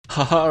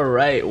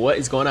Alright, what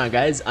is going on,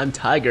 guys? I'm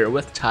Tiger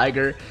with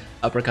Tiger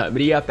Uppercut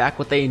Media, back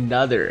with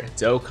another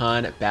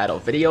Dokkan battle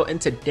video,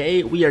 and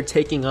today we are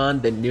taking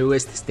on the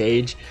newest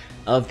stage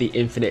of the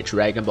Infinite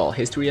Dragon Ball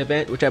History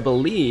event, which I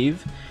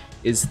believe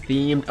is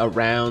themed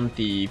around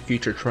the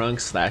future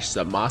Trunks slash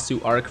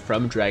Zamasu arc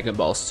from Dragon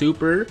Ball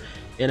Super.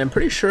 And I'm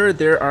pretty sure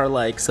there are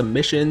like some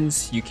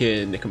missions you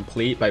can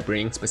complete by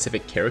bringing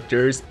specific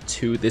characters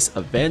to this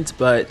event,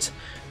 but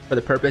for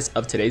the purpose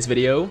of today's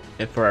video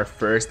and for our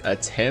first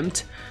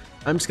attempt,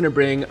 I'm just gonna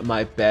bring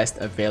my best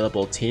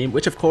available team,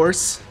 which of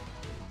course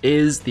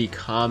is the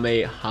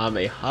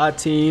Kamehameha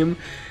team.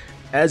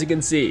 As you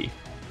can see,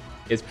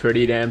 it's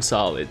pretty damn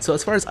solid. So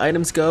as far as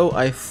items go,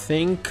 I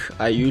think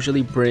I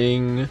usually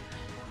bring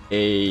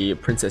a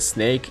Princess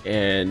Snake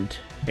and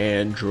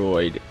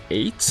Android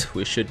 8.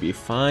 We should be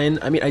fine.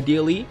 I mean,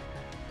 ideally,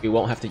 we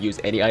won't have to use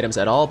any items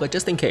at all, but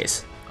just in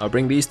case, I'll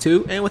bring these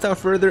two. And without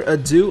further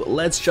ado,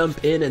 let's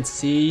jump in and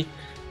see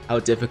how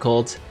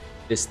difficult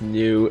this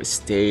new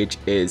stage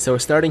is. So we're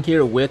starting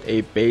here with a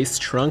base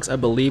Trunks. I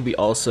believe we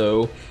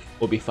also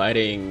will be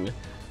fighting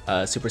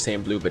Super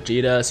Saiyan Blue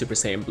Vegeta, Super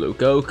Saiyan Blue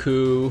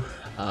Goku,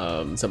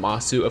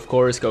 Zamasu, of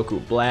course,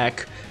 Goku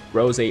Black,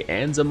 Rose,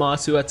 and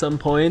Zamasu at some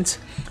point.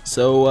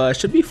 So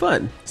should be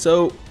fun.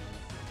 So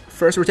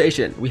first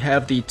rotation, we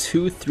have the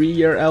two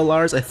 3-year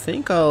LRs. I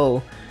think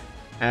I'll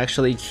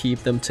actually keep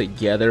them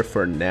together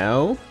for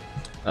now.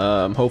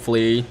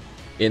 Hopefully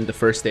in the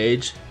first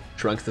stage,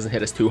 Trunks doesn't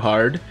hit us too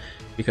hard,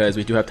 because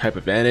we do have type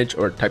advantage,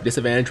 or type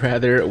disadvantage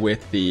rather,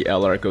 with the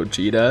LR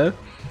Gogeta,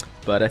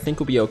 but I think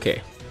we'll be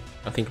okay.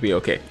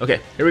 Okay,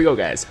 here we go,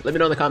 guys. Let me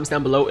know in the comments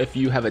down below if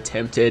you have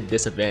attempted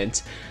this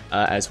event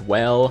as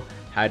well.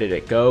 How did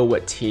it go?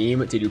 What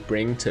team did you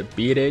bring to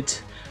beat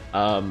it?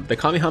 The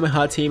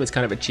Kamehameha team is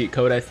kind of a cheat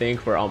code, I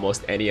think, for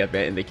almost any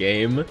event in the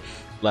game.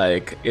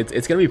 Like,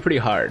 it's gonna be pretty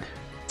hard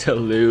to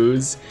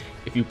lose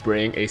if you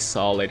bring a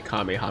solid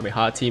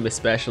Kamehameha team,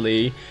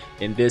 especially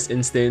in this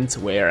instance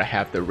where I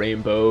have the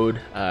rainbowed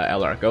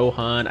LR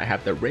Gohan, I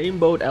have the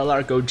rainbowed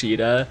LR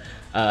Gogeta.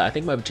 I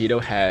think my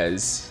Vegito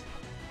has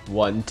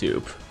one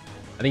dupe.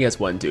 I think it has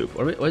one dupe,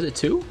 or was it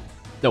two?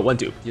 No, one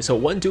dupe. So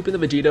one dupe in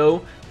the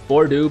Vegito,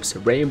 4 dupes,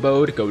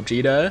 rainbowed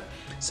Gogeta.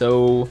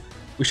 So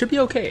we should be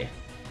okay.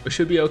 We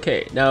should be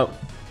okay. Now,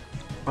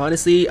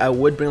 honestly, I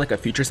would bring like a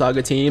Future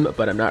Saga team,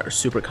 but I'm not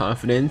super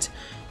confident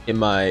in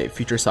my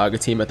Future Saga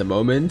team at the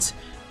moment,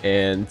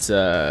 and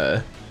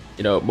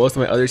you know, most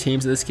of my other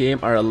teams in this game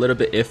are a little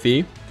bit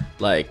iffy.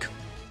 Like,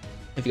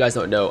 if you guys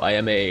don't know, I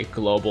am a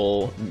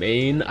global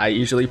main. I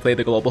usually play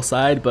the global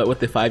side, but with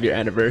the 5-year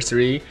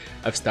anniversary,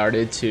 I've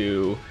started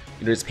to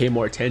just pay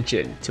more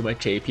attention to my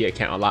JP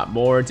account a lot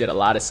more. Did a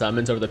lot of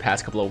summons over the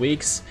past couple of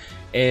weeks,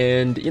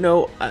 and you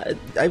know,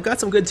 I've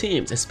got some good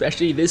teams,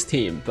 especially this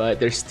team, but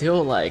there's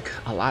still like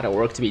a lot of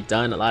work to be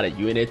done, a lot of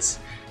units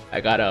I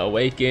gotta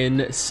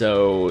awaken,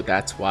 so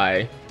that's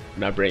why I'm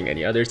not bringing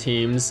any other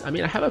teams. I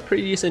mean, I have a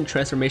pretty decent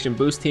transformation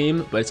boost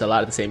team, but it's a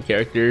lot of the same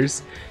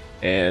characters,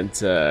 and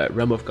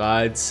Realm of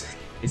Gods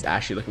is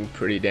actually looking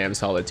pretty damn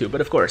solid too,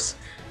 but of course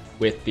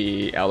with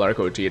the LR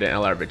Gogeta and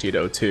LR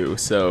Vegito too,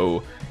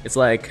 so it's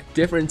like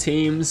different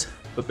teams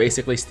but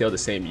basically still the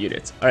same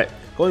units. Alright,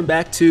 going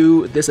back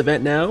to this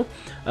event now,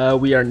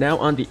 we are now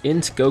on the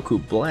Int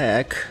Goku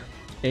Black,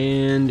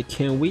 and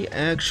can we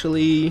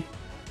actually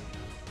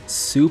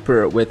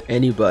super with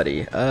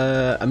anybody?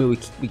 I mean,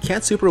 we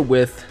can't super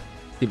with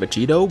the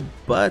Vegito,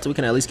 but we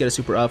can at least get a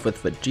super off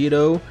with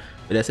Vegito.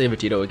 Did I say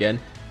Vegito again?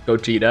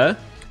 Gogeta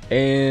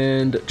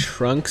and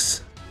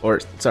Trunks, or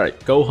sorry,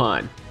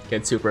 Gohan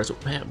can super as well.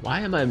 Man,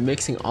 why am I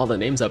mixing all the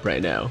names up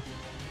right now?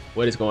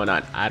 What is going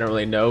on? I don't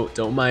really know.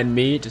 Don't mind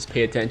me. Just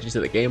pay attention to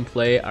the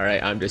gameplay. All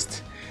right, I'm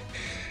just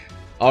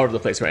all over the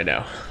place right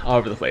now. All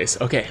over the place.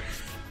 Okay,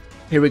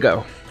 here we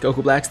go.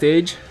 Goku Black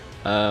stage.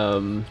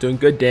 Doing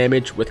good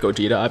damage with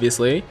Gogeta,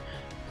 obviously,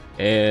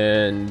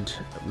 and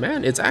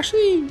man, it's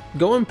actually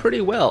going pretty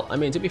well. I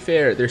mean, to be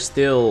fair, there's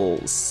still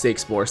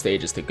 6 more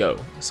stages to go,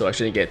 so I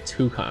shouldn't get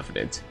too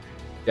confident.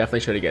 Definitely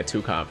shouldn't get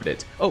too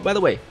confident. Oh, by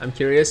the way, I'm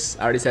curious,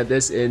 I already said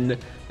this in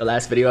the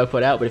last video I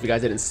put out, but if you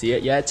guys didn't see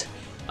it yet,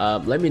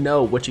 let me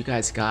know what you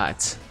guys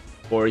got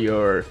for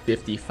your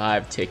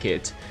 55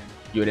 ticket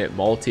unit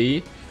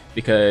multi,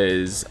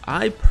 because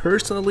I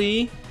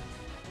personally,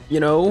 you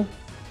know,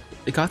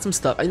 it got some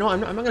stuff. I know I'm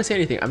not gonna say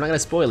anything. I'm not gonna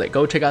spoil it.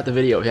 Go check out the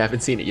video if you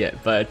haven't seen it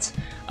yet. But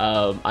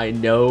I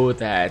know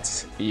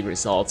that the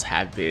results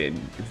have been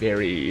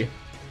very,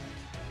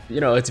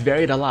 you know, it's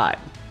varied a lot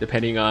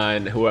depending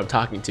on who I'm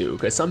talking to.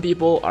 Because some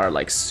people are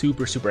like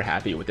super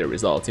happy with their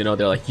results. You know,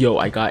 they're like, yo,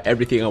 I got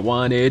everything I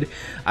wanted.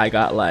 I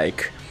got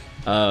like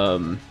 3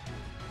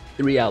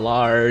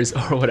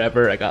 LRs or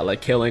whatever. I got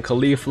like Killing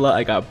Caulifla.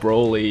 I got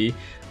Broly,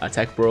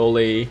 Tech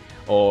Broly,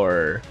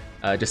 or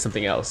just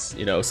something else,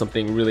 you know,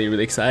 something really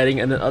exciting.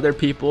 And then other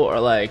people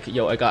are like,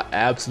 yo, I got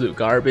absolute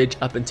garbage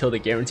up until the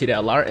guaranteed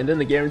LR, and then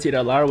the guaranteed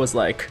LR was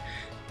like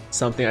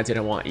something I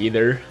didn't want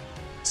either.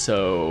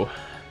 So,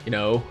 you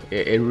know,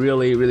 it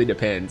really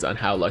depends on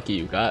how lucky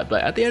you got.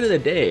 But at the end of the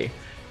day,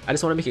 I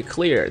just want to make it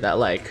clear that,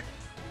 like,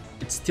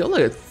 it's still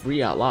a free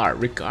LR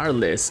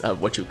regardless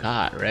of what you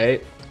got,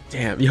 right?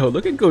 Damn, yo,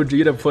 look at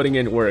Gogeta putting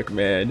in work,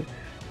 man.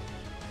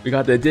 We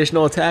got the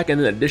additional attack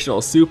and an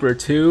additional super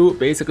too.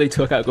 Basically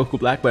took out Goku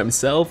Black by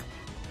himself.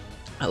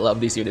 I love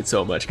these units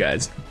so much,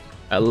 guys.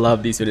 I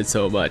love these units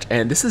so much.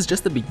 And this is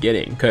just the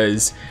beginning,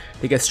 because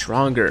they get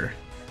stronger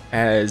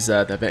as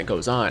the event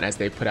goes on, as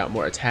they put out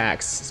more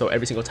attacks. So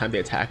every single time they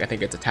attack, I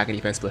think it's attack and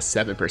defense plus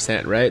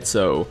 7%, right?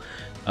 So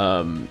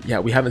yeah,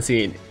 we haven't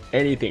seen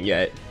anything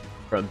yet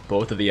from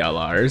both of the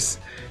LRs.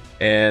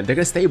 And they're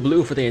gonna stay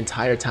blue for the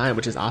entire time,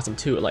 which is awesome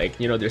too. Like,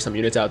 you know, there's some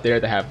units out there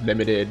that have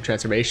limited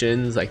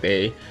transformations, like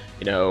they,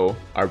 you know,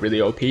 are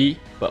really OP,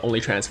 but only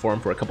transform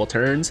for a couple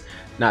turns.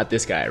 Not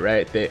this guy,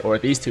 right? Or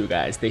these two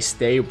guys, they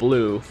stay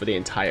blue for the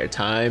entire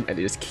time, and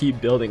they just keep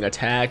building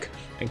attack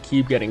and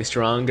keep getting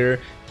stronger,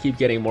 keep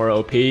getting more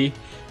OP.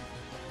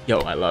 Yo,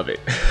 I love it.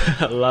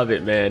 I love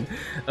it, man.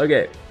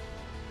 Okay,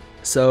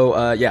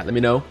 so yeah, let me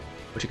know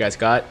what you guys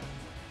got.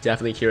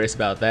 Definitely curious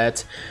about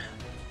that.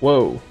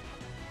 Whoa.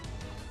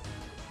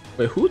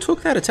 Wait, who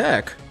took that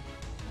attack?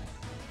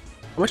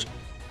 How much?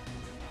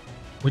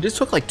 We just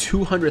took like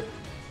 200.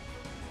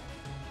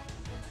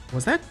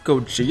 Was that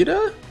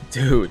Gogeta?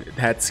 Dude,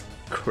 that's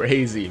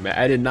crazy, man.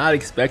 I did not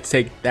expect to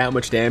take that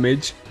much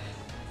damage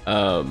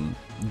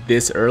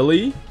this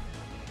early,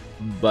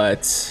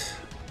 but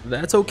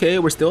that's okay.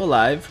 We're still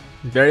alive.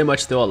 Very much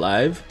still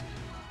alive.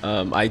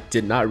 I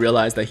did not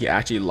realize that he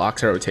actually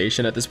locks our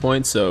rotation at this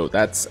point, so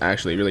that's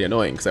actually really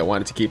annoying because I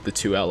wanted to keep the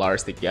two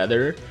LRs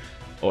together.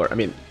 Or, I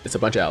mean, it's a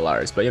bunch of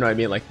LRs, but you know what I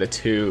mean? Like the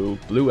two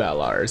blue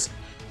LRs.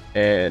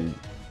 And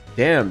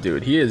damn,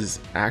 dude, he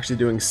is actually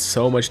doing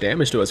so much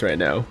damage to us right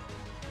now.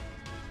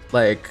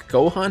 Like,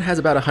 Gohan has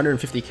about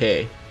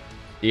 150k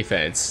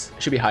defense.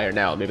 It should be higher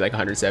now, maybe like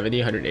 170,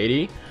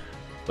 180.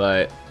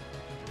 But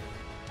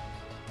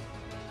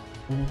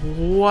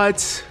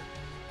what?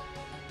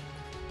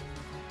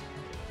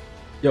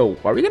 Yo,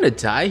 are we gonna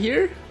die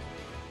here?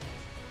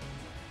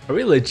 Are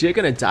we legit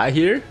gonna die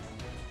here?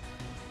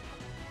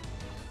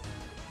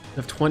 We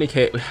have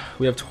 20k.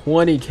 We have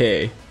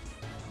 20k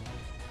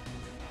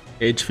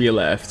HP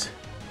left.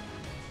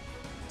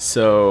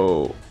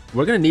 So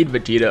we're gonna need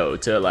Vegito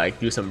to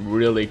like do some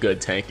really good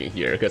tanking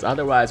here, because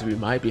otherwise we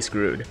might be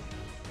screwed.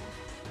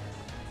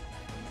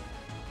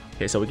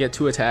 Okay, so we get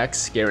 2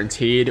 attacks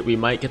guaranteed. We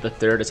might get the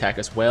 3rd attack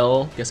as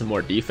well. Get some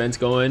more defense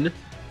going.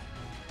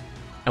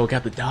 And we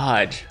got the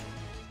dodge.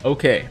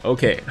 Okay,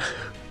 okay.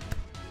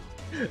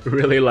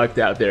 Really lucked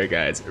out there,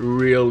 guys.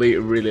 Really,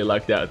 really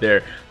lucked out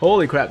there.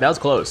 Holy crap, that was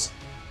close.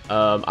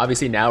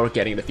 Obviously now we're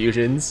getting the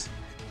fusions,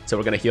 so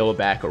we're gonna heal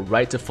back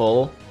right to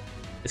full.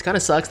 It kind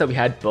of sucks that we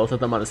had both of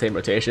them on the same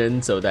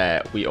rotation, so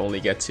that we only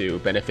get to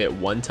benefit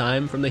one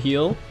time from the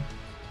heal.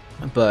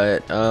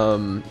 But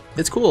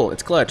it's cool.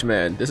 It's clutch,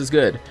 man. This is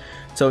good.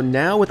 So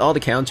now with all the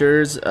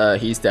counters,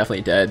 he's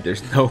definitely dead.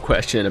 There's no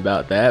question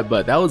about that.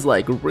 But that was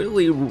like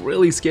really,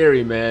 really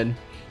scary, man.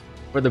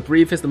 For the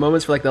briefest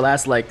moments, for like the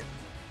last like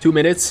 2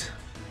 minutes,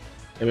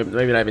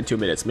 maybe not even 2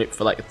 minutes, maybe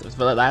for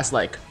the last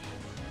like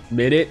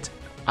minute,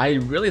 I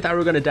really thought we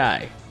were gonna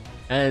die.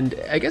 And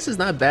I guess it's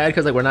not bad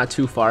because like we're not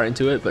too far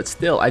into it, but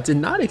still, I did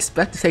not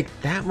expect to take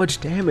that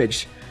much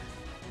damage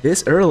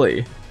this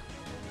early.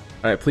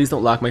 All right, please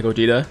don't lock my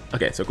Gogeta.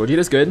 Okay, so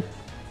Gogeta's good.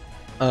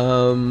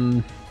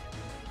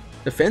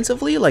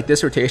 Defensively, like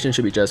this rotation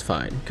should be just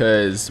fine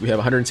because we have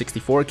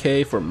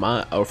 164k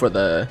for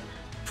the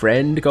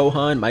friend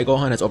Gohan. My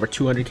Gohan has over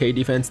 200k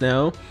defense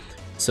now.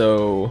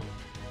 So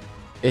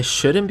it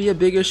shouldn't be a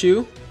big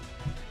issue.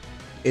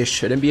 It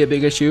shouldn't be a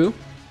big issue,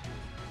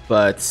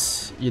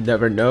 but you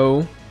never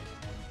know.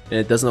 And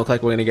it doesn't look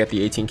like we're gonna get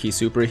the 18 key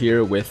super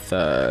here with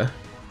our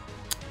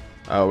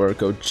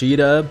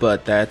Gogeta,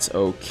 but that's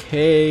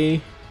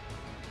okay.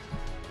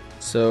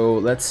 So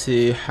let's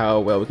see how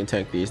well we can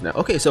tank these now.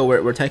 Okay, so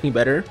we're tanking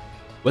better.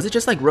 Was it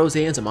just like Rose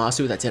and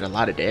Zamasu that did a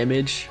lot of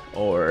damage,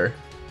 or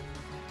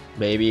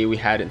maybe we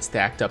hadn't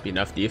stacked up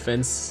enough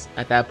defense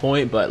at that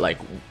point? But like,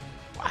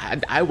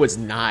 I was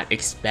not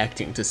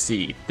expecting to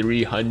see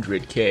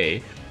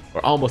 300k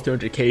or almost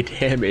 200k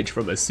damage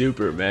from a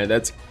super, man.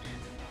 That's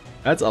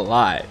a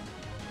lot,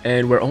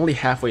 and we're only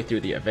halfway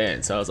through the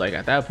event. So I was like,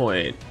 at that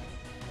point,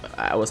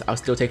 I was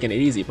still taking it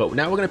easy. But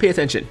now we're gonna pay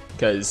attention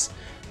because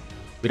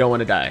we don't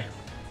want to die.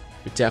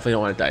 We definitely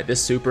don't want to die.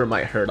 This super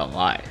might hurt a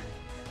lot.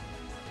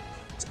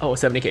 Oh,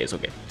 70k is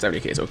okay.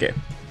 70k is okay.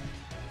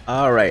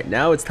 All right,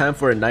 now it's time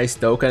for a nice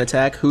Dokkan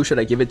attack. Who should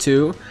I give it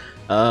to?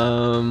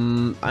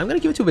 I'm gonna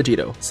give it to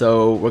Vegito.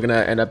 So we're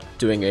gonna end up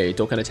doing a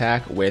Dokkan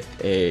attack with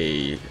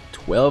a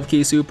 12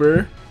 key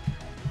super,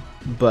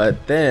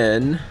 but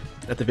then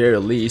at the very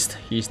least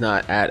he's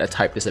not at a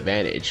type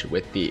disadvantage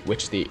with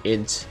which the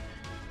int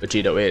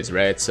Vegito is,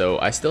 right? So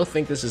I still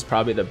think this is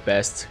probably the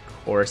best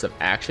course of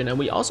action, and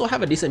we also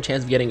have a decent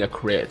chance of getting a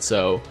crit.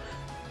 So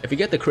if we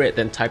get the crit,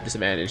 then type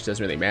disadvantage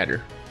doesn't really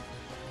matter.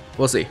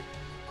 We'll see.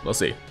 We'll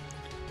see.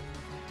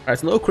 Alright,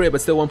 so no crit,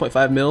 but still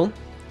 1.5 mil.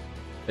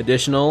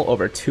 Additional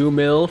over 2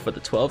 mil for the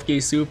 12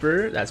 key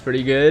super. That's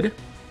pretty good.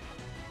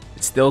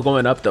 It's still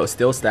going up though,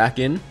 still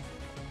stacking.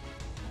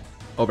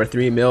 over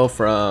 3 mil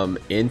from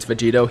Int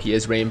Vegito. He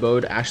is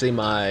rainbowed. Actually,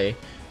 my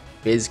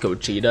Biz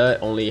Gogeta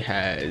only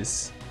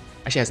has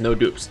no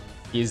dupes.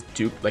 He's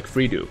dupe, like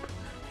free dupe.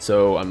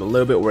 So I'm a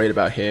little bit worried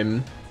about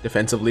him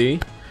defensively.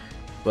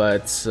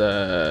 But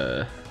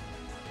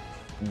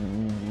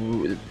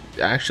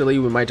actually,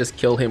 we might just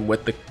kill him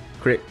with the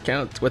crit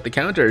count, with the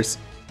counters.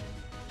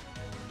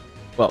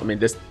 Well, I mean,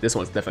 this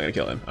one's definitely gonna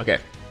kill him. Okay,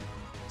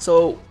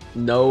 so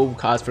no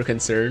cause for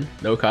concern.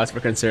 No cause for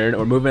concern.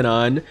 We're moving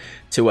on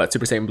to what?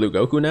 Super Saiyan Blue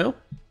Goku now.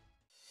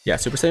 Yeah,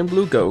 Super Saiyan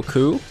Blue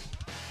Goku.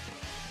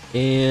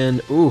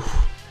 And ooh,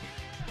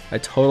 I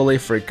totally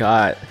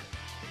forgot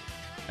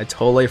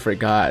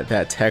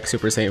that Tech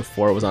Super Saiyan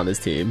 4 was on this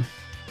team.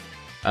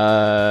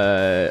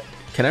 Can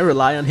I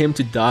rely on him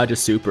to dodge a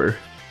super?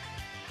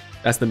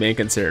 That's the main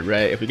concern,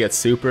 right? If we get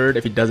supered,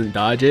 if he doesn't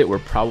dodge it, we're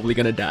probably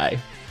gonna die.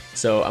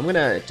 So I'm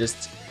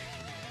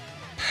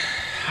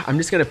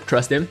just gonna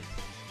trust him.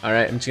 All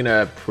right, I'm just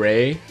gonna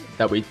pray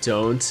that we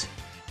don't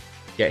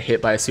get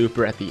hit by a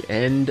super at the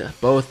end.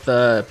 Both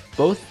the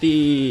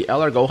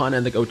LR Gohan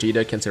and the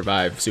Gogeta can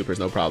survive supers,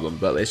 no problem.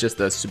 But it's just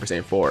the Super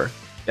Saiyan 4.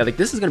 Yeah, like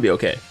this is gonna be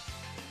okay.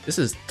 This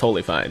is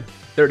totally fine.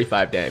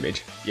 35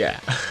 damage. Yeah,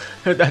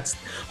 that's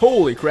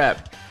holy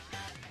crap.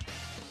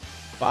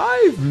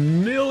 5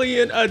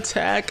 million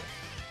attack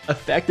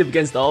effective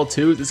against all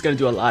twos. This is gonna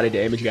do a lot of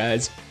damage,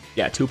 guys.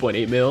 Yeah,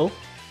 2.8 mil.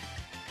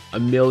 A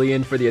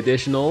million for the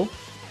additional.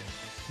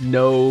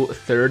 No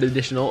third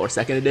additional or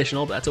second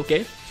additional, but that's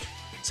okay.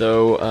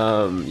 So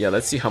yeah,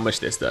 let's see how much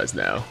this does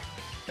now.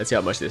 Let's see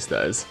how much this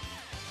does.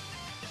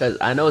 Because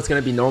I know it's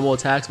gonna be normal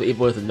attacks, but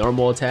even with a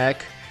normal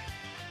attack,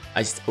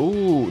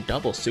 ooh,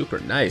 double super,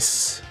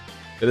 nice.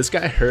 So this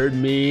guy heard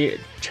me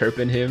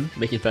chirping him,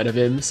 making fun of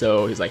him,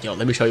 so he's like, yo,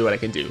 let me show you what I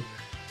can do.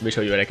 Let me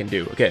show you what I can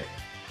do. Okay.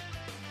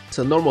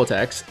 So normal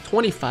attacks,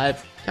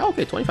 25. Yeah,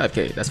 okay,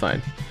 25k, that's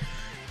fine.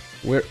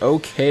 We're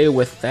okay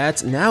with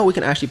that. Now we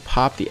can actually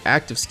pop the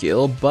active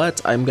skill,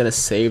 but I'm gonna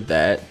save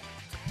that.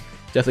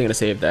 Definitely gonna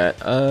save that.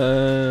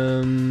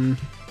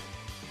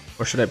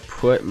 Or should I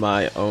put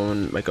my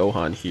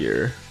Gohan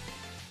here?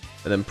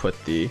 And then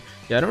put the...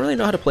 Yeah, I don't really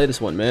know how to play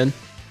this one, man.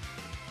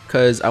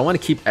 Because I want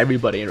to keep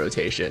everybody in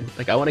rotation.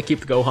 Like, I want to keep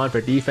the Gohan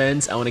for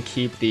defense. I want to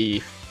keep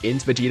the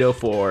Int Vegito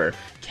for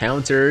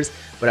counters.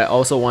 But I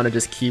also want to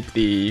just keep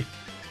the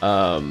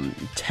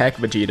Tech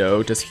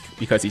Vegito just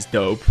because he's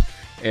dope.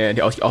 And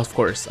he also, of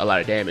course, a lot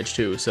of damage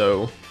too.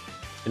 So,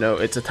 you know,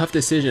 it's a tough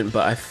decision,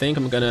 but I think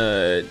I'm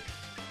gonna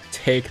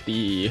take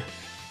the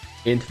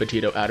Int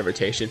Vegito out of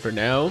rotation for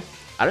now.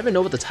 I don't even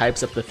know what the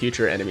types of the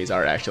future enemies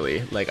are,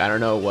 actually. Like, I don't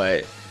know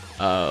what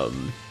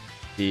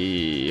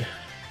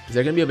is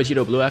there gonna be a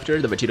Vegito Blue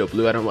after? The Vegito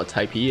Blue, I don't know what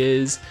type he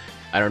is.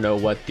 I don't know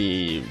what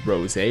the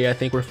Rose I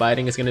think we're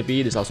fighting is gonna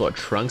be. There's also a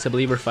Trunks I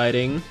believe we're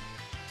fighting.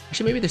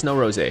 Actually, maybe there's no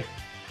Rose.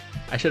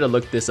 I should have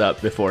looked this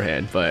up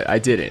beforehand, but I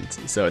didn't.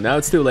 So now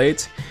it's too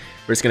late.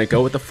 We're just gonna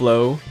go with the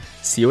flow,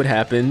 see what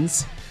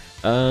happens.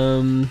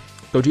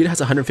 Gogeta has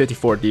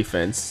 154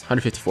 defense,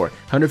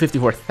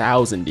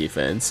 154,000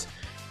 defense.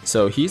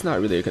 So he's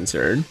not really a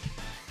concern.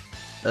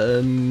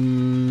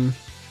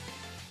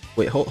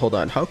 Wait, hold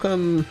on. How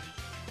come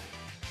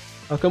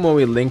when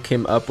we link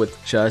him up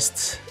with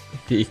just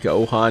the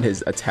Gohan,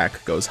 his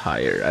attack goes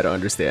higher? I don't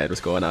understand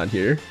what's going on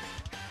here.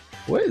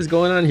 What is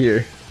going on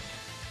here?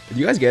 Did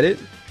you guys get it?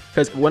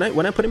 Because when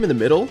I put him in the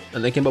middle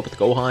and then came up with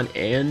Gohan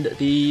and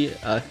the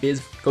Fizz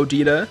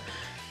Gogeta,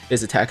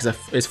 his attack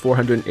is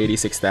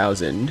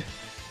 486,000.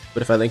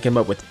 But if I link him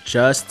up with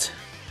just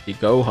the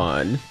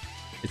Gohan,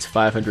 it's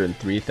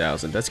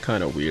 503,000. That's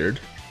kind of weird.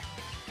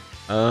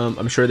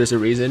 I'm sure there's a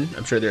reason.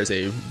 I'm sure there's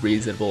a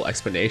reasonable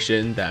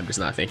explanation that I'm just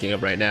not thinking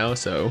of right now,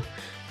 so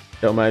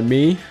don't mind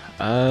me.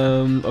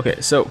 Okay,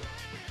 so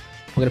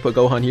we're gonna put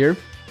Gohan here.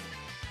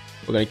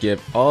 We're gonna give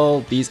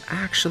all these.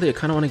 Actually, I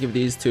kind of want to give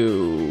these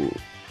to.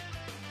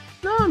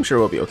 No, I'm sure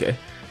we'll be okay.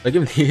 I'll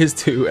give these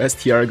to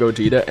STR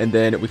Gogeta, and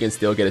then we can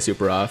still get a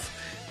super off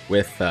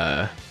with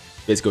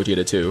Fizz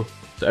Gogeta too.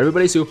 So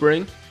everybody's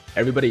supering,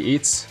 everybody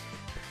eats.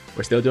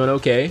 We're still doing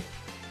okay.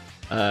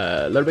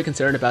 A little bit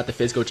concerned about the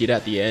Fizz Gogeta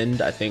at the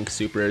end. I think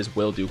supers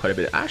will do quite a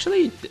bit.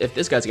 Actually, if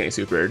this guy's getting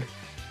supered,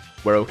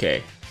 we're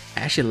okay.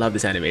 I actually love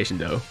this animation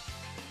though.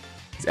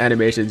 This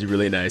animation is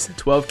really nice.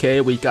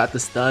 12k, we got the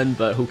stun,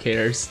 but who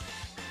cares?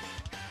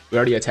 We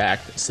already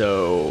attacked,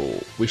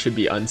 so we should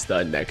be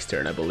unstunned next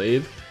turn, I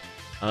believe.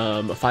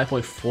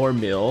 5.4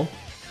 mil,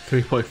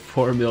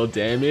 3.4 mil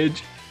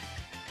damage.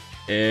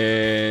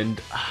 And,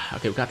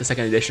 okay, we got the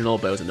second additional,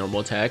 but it was a normal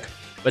attack.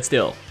 But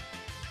still,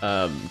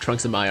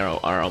 Trunks and Mai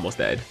are almost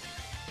dead.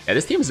 Yeah,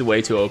 this team is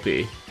way too OP.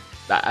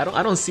 I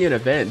don't see an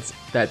event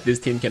that this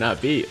team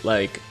cannot beat.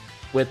 Like,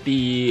 with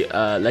the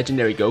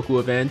Legendary Goku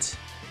event,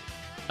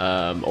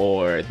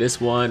 or this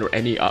one, or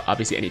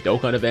obviously any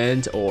Dokkan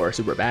event, or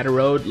Super Battle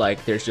Road,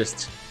 like, there's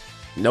just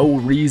no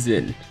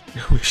reason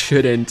we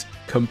shouldn't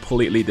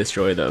completely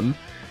destroy them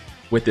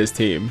with this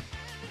team.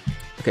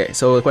 Okay,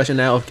 so the question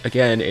now,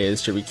 again,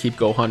 is should we keep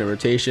Gohan in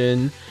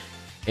rotation?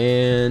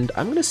 And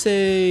I'm gonna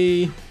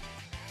say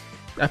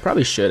I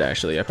probably should,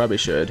 actually. I probably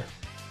should.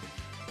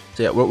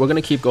 So yeah, we're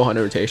gonna keep Gohan in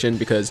rotation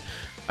because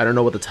I don't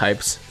know what the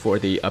types for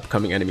the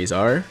upcoming enemies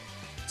are.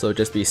 So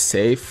just be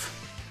safe.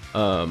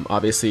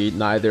 Obviously,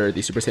 neither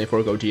the Super Saiyan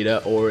 4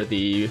 Gogeta or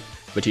the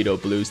Vegito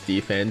Blue's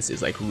defense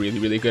is like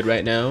really good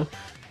right now.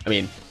 I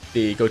mean,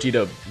 the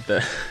Gogeta,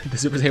 the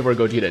Super Saiyan 4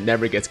 Gogeta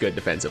never gets good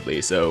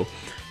defensively. So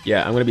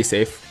yeah, I'm gonna be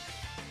safe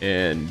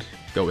and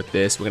go with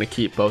this. We're gonna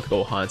keep both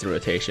Gohans in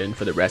rotation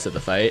for the rest of the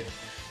fight.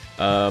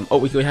 Oh,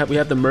 we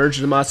have the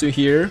merged Zamasu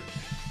here.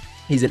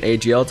 He's an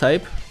AGL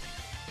type,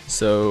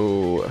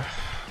 so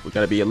we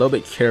gotta be a little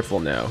bit careful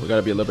now.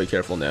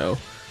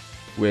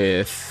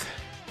 With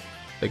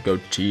the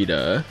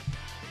Gogeta.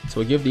 So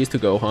we'll give these to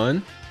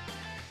Gohan.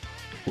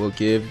 We'll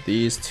give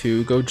these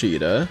to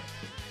Gogeta.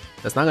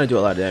 That's not gonna do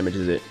a lot of damage,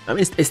 is it? I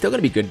mean, it's still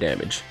gonna be good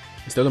damage.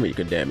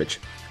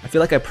 I feel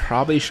like I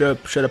probably should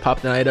have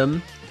popped an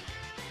item,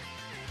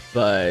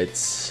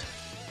 but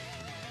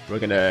we're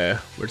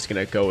just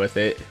gonna go with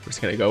it.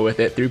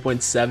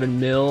 3.7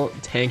 mil,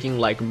 tanking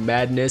like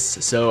madness,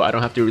 so I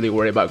don't have to really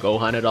worry about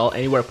Gohan at all.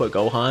 Anywhere I put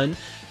Gohan,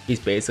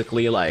 he's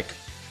basically like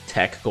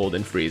Tech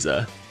Golden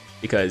Frieza,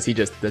 because he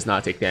just does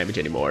not take damage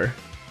anymore.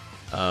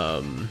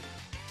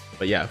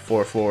 But yeah,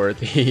 for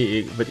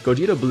the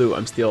Gogeta Blue,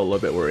 I'm still a little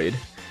bit worried.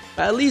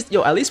 But at least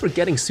we're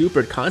getting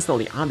supered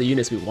constantly on the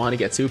units we want to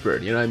get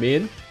supered. You know what I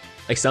mean?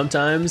 Like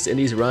sometimes in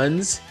these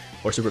runs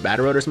or Super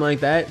Battle Road or something like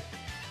that,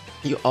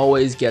 you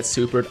always get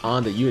supered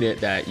on the unit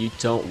that you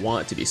don't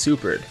want to be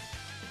supered.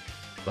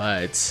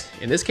 But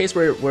in this case,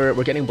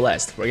 we're getting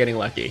blessed. We're getting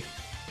lucky.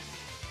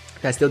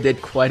 That still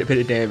did quite a bit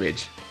of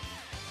damage.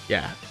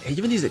 Yeah,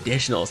 even these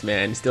additionals,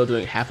 man, still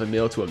doing half a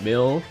mil to a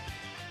mil.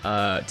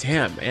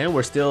 Damn, and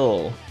we're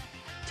still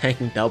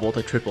tanking double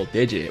to triple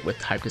digit with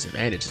type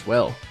disadvantage as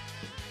well.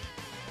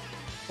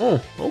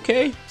 Oh,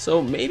 okay.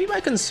 So maybe my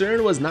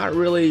concern was not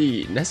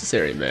really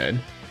necessary, man.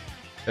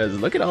 Because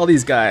look at all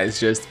these guys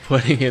just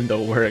putting in the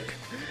work.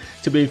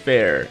 To be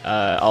fair,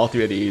 all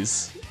three of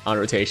these on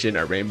rotation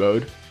are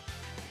rainbowed.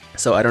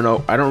 So I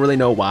don't really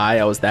know why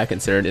I was that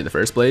concerned in the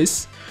first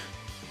place.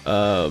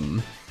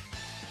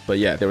 But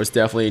yeah, there was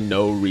definitely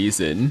no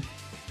reason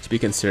to be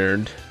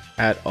concerned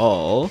at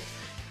all.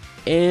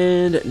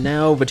 And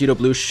now Vegito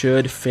Blue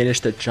should finish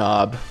the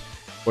job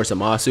for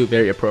Zamasu.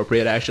 Very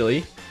appropriate,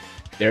 actually.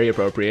 Very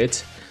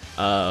appropriate.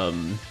 Oh,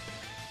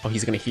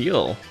 he's gonna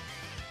heal.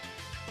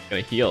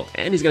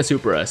 And he's gonna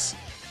super us.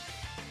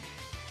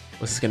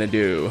 What's this gonna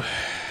do?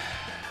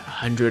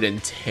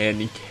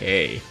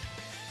 110k.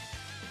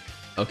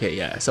 Okay,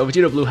 yeah. So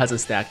Vegito Blue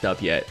hasn't stacked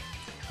up yet.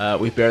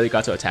 We barely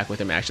got to attack with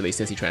him actually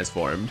since he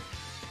transformed.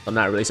 I'm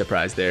not really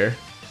surprised there.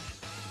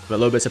 I'm a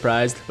little bit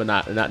surprised, but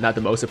not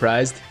the most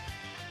surprised.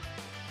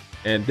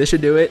 And this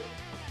should do it.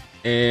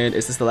 And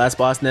is this the last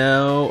boss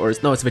now? Or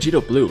no, it's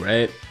Vegito Blue,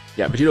 right?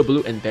 Yeah, Vegito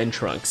Blue and then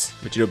Trunks.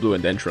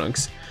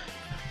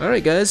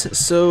 Alright guys,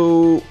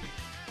 so...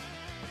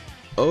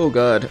 Oh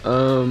god,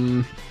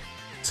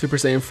 Super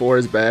Saiyan 4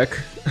 is back.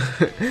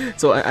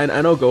 So I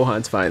know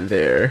Gohan's fine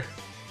there.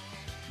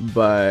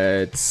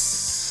 But...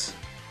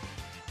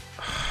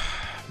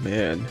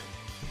 Man.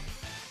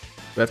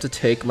 Do I have to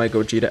take my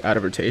Gogeta out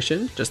of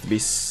rotation just to be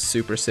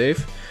super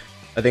safe?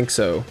 I think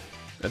so.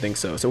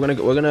 So we're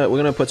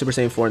gonna put Super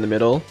Saiyan 4 in the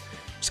middle.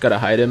 Just gotta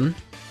hide him.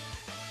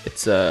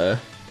 It's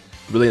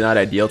really not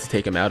ideal to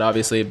take him out,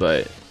 obviously,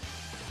 but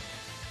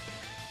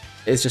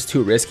it's just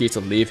too risky to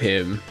leave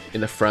him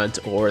in the front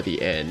or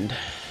the end.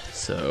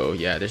 So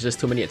yeah, there's just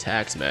too many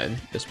attacks, man.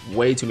 There's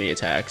way too many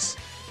attacks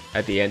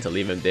at the end to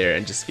leave him there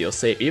and just feel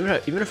safe. Even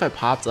if I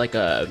popped like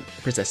a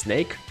Princess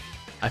Snake,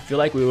 I feel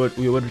like we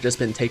would have just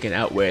been taken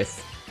out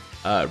with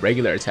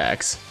regular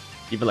attacks.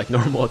 Even like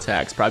normal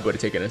attacks probably would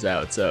have taken us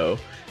out. So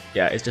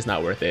yeah, it's just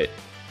not worth it.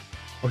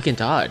 Oh, we can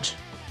dodge.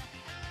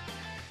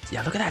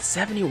 Yeah, look at that,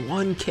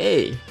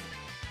 71k.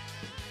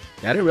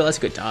 Yeah, I didn't realize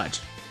he could dodge.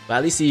 But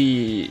at least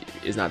he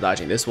is not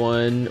dodging this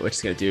one, which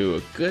is going to do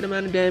a good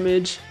amount of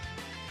damage.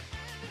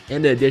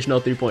 And the additional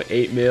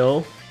 3.8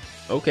 mil.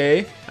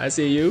 Okay, I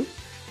see you.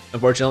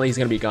 Unfortunately, he's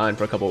going to be gone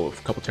for a couple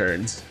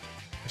turns,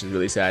 which is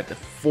really sad.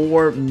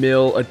 4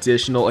 mil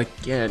additional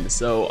again.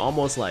 So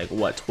almost like,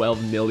 what,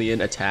 12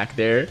 million attack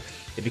there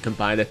if you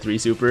combine the 3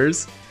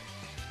 supers.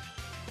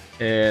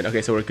 And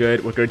okay, so we're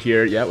good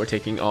here. Yeah, we're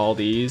taking all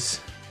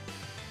these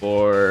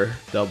for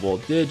double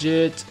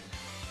digit.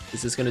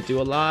 Is this gonna do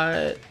a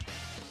lot?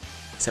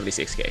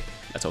 76k.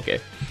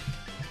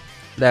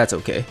 That's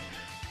okay.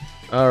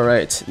 All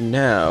right,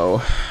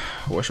 now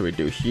what should we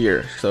do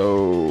here?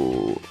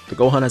 So the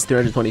Gohan has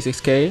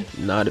 326k.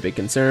 Not a big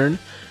concern.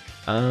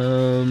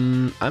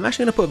 I'm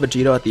actually gonna put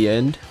Vegito at the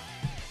end.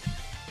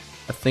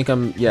 I think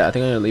I'm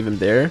gonna leave him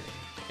there,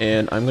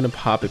 and I'm gonna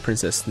pop a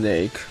Princess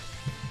Snake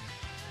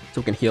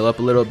so we can heal up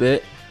a little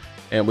bit.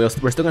 And we're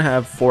still gonna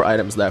have 4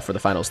 items left for the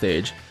final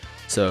stage,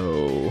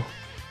 so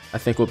I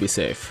think we'll be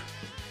safe.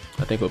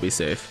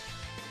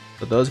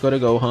 So those go to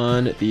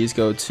Gohan, these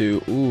go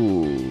to,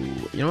 ooh,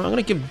 you know what, I'm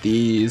gonna give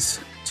these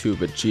to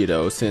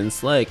Vegito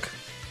since like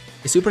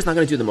his super's not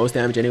gonna do the most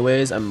damage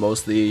anyways. I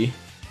mostly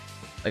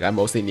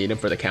need him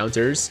for the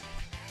counters.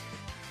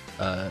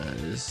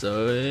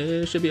 So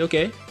it should be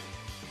okay.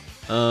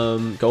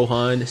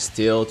 Gohan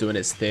still doing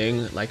his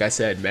thing. Like I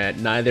said,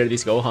 man, neither of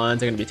these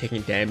Gohans are gonna be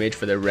taking damage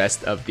for the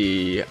rest of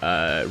the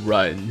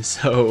run.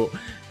 So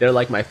they're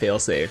like my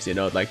fail-safes, you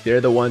know, like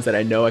they're the ones that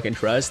I know I can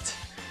trust.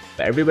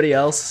 But everybody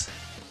else,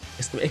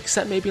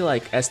 except maybe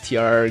like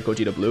STR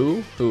Gogeta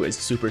Blue, who is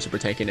super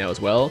tanky now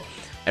as well.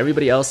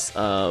 Everybody else,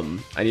 I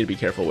need to be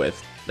careful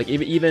with. Like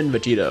even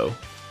Vegito,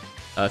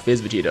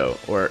 Fizz Vegito,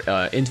 or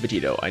Int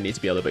Vegito, I need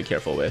to be a little bit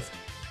careful with.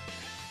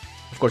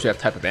 Of course, we have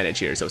type advantage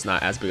here, so it's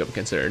not as big of a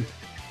concern.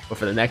 But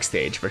for the next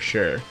stage, for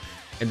sure.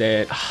 And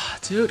then,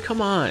 dude,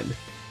 come on.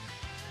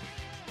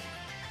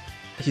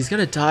 He's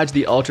gonna dodge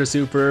the Ultra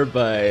Super,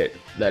 but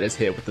that is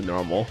hit with the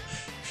normal.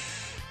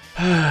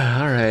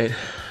 Alright,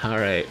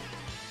 alright.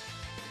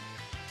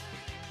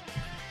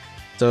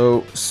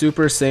 So,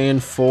 Super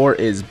Saiyan 4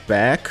 is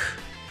back.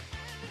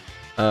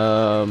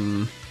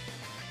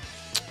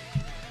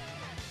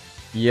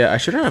 Yeah, I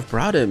shouldn't have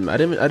brought him. I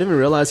didn't even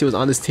realize he was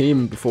on this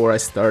team before I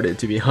started,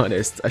 to be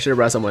honest. I should have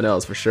brought someone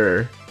else for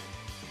sure.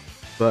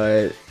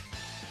 But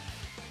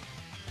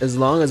as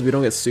long as we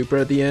don't get super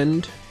at the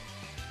end,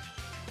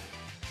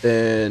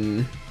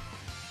 then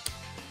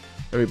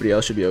everybody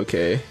else should be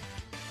okay.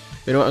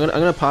 You know what, I'm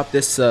gonna pop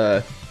this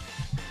I'm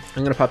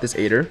gonna pop this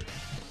Aider.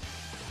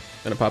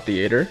 I'm gonna pop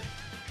the Aider.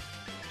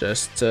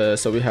 Just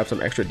so we have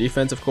some extra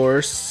defense, of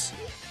course.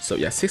 So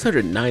yeah,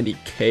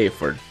 690k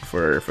for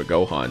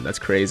Gohan. That's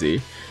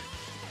crazy.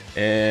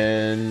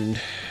 And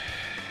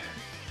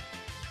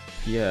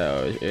yeah,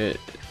 it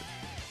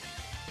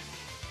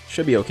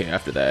should be okay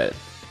after that.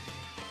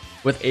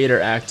 With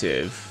Aider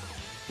active,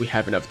 we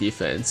have enough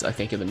defense, I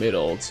think, in the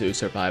middle to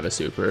survive a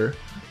super.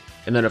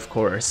 And then of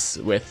course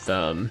with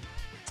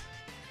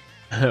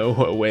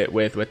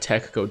with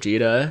Tech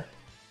Gogeta,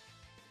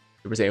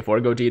 Super Saiyan 4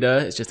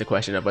 Gogeta, it's just a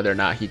question of whether or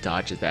not he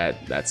dodges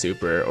that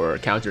super or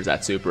counters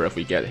that super if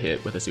we get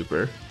hit with a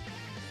super.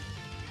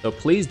 So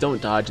please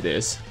don't dodge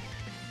this.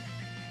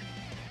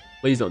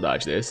 Please don't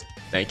dodge this.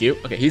 Thank you.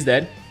 Okay, he's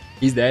dead.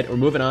 He's dead. We're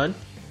moving on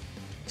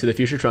to the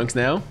Future Trunks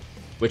now,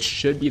 which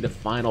should be the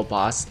final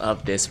boss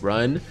of this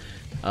run,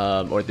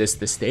 or this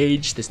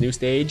stage, this new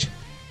stage.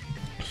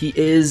 He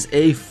is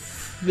a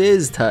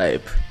Fizz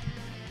type.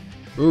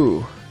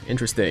 Ooh,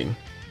 interesting.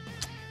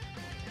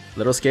 A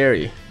little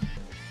scary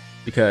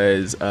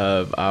because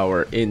of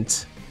our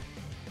Int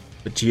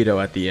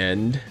Vegito at the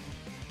end.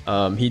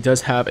 He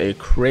does have a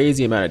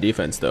crazy amount of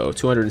defense though,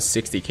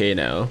 260k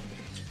now.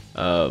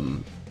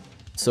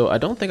 So I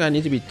don't think I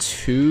need to be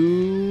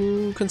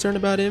too concerned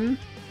about him.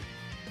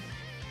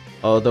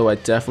 Although I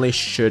definitely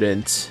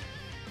shouldn't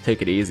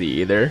take it easy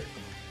either.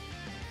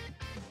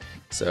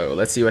 So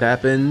let's see what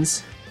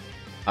happens.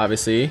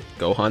 Obviously,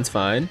 Gohan's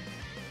fine.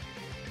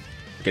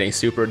 Getting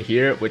supered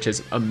here, which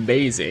is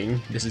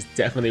amazing. This is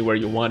definitely where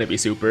you want to be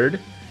supered.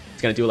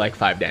 It's gonna do like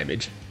 5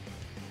 damage.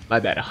 My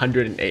bad,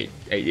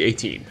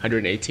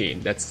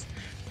 118. That's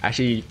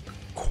actually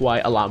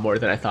quite a lot more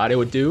than I thought it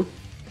would do.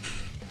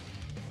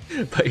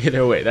 But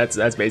either way, that's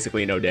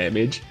basically no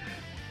damage.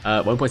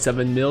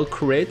 1.7 mil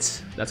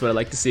crit, that's what I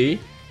like to see.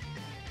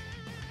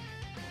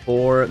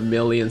 4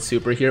 million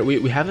super here.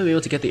 We haven't been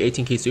able to get the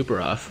 18k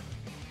super off,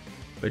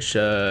 which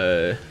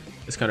is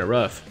kind of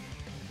rough.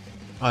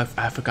 Oh,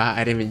 I forgot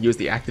I didn't even use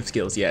the active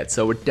skills yet.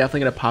 So we're definitely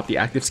going to pop the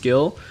active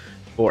skill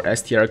for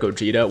STR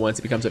Gogeta once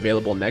it becomes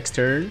available next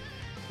turn,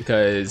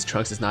 because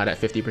Trunks is not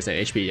at 50%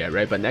 HP yet,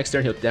 right? But next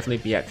turn he'll definitely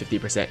be at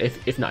 50%,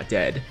 if not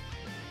dead.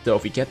 So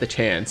if we get the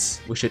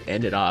chance, we should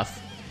end it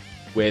off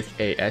with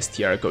a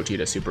STR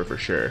Gogeta super for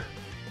sure.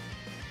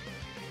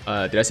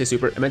 Did I say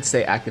super? I meant to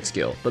say active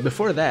skill. But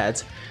before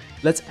that,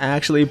 let's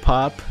actually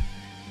pop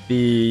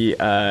the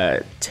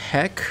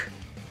Tech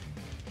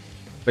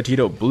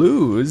Vegito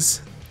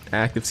Blues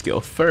active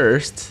skill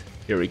first.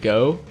 Here we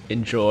go.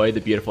 Enjoy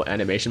the beautiful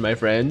animation, my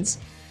friends.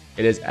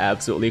 It is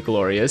absolutely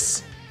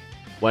glorious.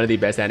 One of the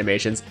best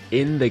animations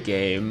in the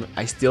game.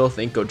 I still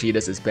think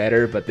Gogeta's is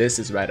better, but this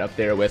is right up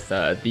there with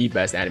the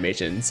best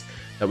animations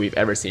that we've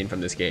ever seen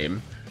from this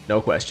game. No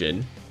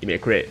question. Give me a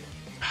crit.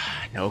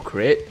 No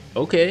crit?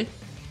 Okay.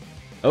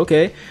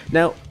 Okay.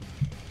 Now,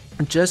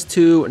 just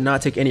to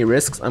not take any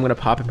risks, I'm gonna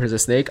pop him as a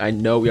snake. I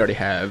know we already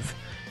have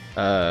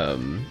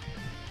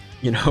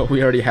you know,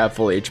 we already have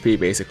full HP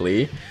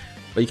basically,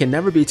 but you can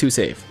never be too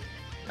safe.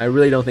 I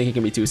really don't think you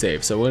can be too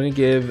safe. So we're gonna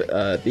give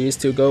these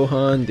two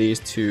Gohan, these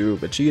two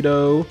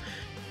Vegito,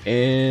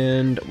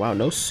 and wow,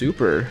 no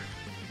super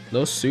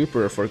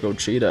for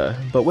Gogeta.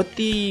 But with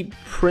the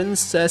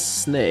Princess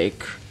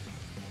Snake,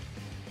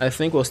 I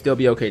think we'll still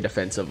be okay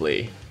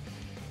defensively,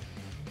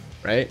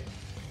 right?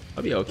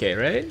 I'll be okay,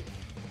 right?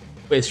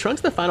 Wait, is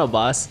Trunks the final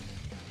boss?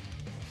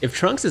 If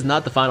Trunks is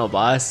not the final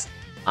boss,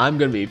 I'm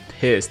gonna be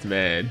pissed,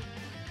 man.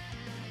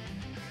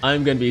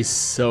 I'm gonna be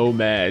so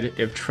mad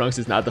if Trunks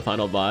is not the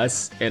final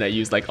boss and I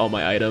use like all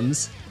my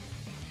items,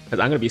 because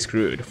I'm gonna be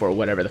screwed for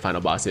whatever the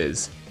final boss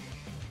is.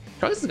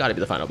 Trunks has gotta be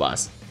the final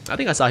boss. I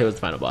think I saw he was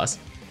the final boss.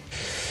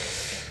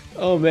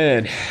 Oh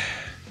man.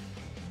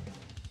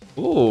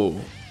 Ooh.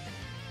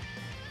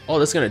 Oh,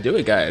 that's gonna do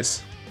it,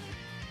 guys.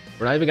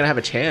 we're not even gonna have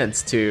a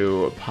chance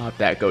to pop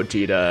that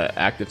Gogeta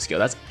active skill.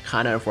 That's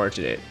kind of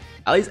unfortunate.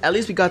 At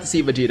least we got to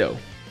see Vegito.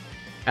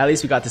 At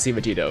least we got to see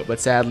Vegito, but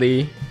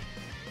sadly,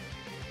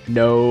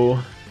 no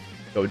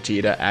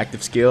Gogeta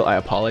active skill. I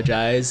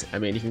apologize. I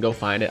mean, you can go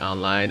find it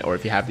online, or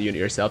if you have the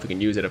unit yourself, you can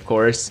use it, of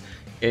course,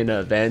 in an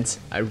event.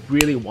 I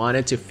really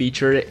wanted to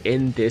feature it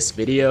in this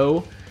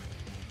video,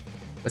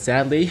 but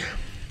sadly,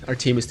 our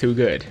team is too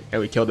good,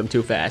 and we killed them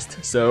too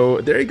fast.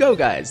 So there you go,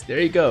 guys. There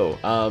you go.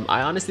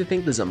 I honestly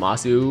think the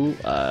Zamasu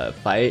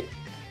fight,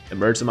 the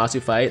Merge Zamasu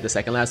fight, the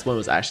second last one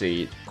was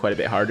actually quite a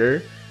bit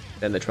harder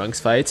than the Trunks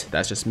fight.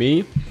 That's just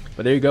me.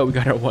 But there you go. We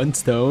got our 1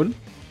 stone.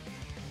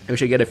 We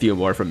should get a few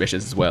more from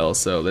missions as well.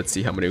 So let's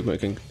see how many we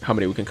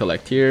can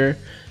collect here.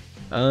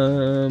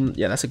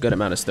 Yeah, that's a good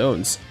amount of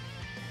stones.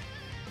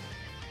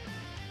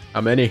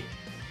 How many?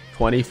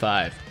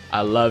 25.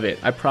 I love it.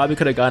 I probably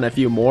could have gotten a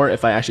few more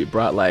if I actually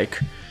brought, like,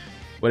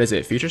 what is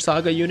it, Future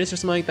Saga units or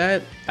something like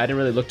that. I didn't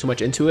really look too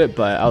much into it,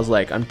 but I was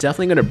like, I'm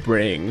definitely gonna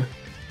bring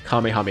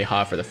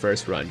Kamehameha for the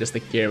first run just to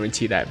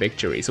guarantee that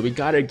victory. So we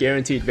got a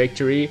guaranteed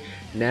victory.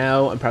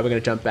 Now I'm probably gonna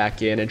jump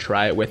back in and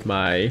try it with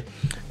my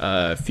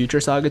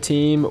Future Saga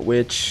team,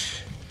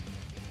 which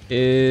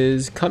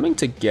is coming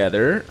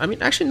together. I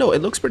mean, actually no,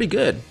 it looks pretty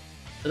good.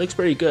 It looks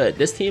pretty good.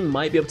 This team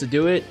might be able to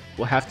do it.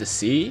 We'll have to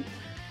see.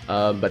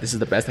 But this is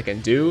the best I can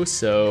do,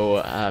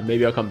 so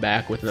maybe I'll come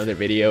back with another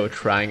video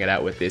trying it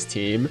out with this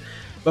team.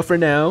 But for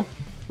now,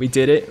 we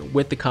did it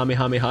with the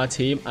Kamehameha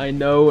team. I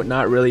know,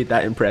 not really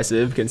that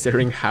impressive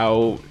considering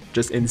how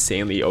just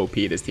insanely OP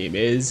this team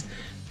is,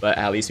 but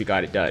at least we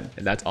got it done,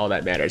 and that's all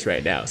that matters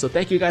right now. So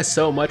thank you guys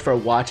so much for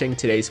watching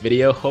today's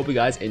video. Hope you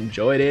guys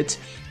enjoyed it,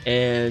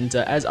 and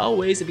as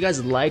always, if you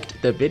guys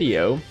liked the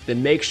video,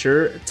 then make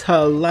sure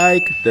to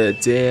like the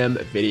damn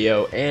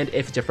video. And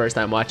if it's your first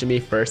time watching me,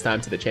 first time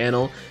to the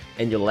channel,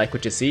 and you like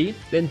what you see,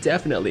 then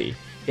definitely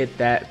hit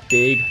that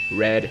big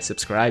red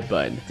subscribe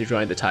button to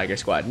join the Tiger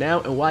Squad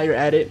now. And while you're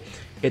at it,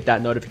 hit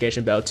that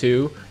notification bell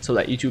too, so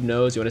that YouTube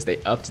knows you want to stay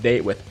up to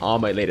date with all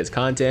my latest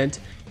content.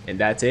 And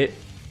that's it.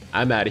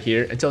 I'm out of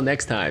here. Until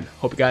next time,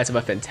 hope you guys have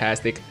a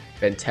fantastic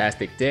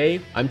day.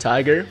 I'm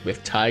Tiger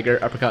with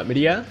Tiger Uppercut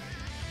Media,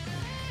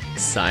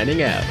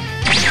 signing out.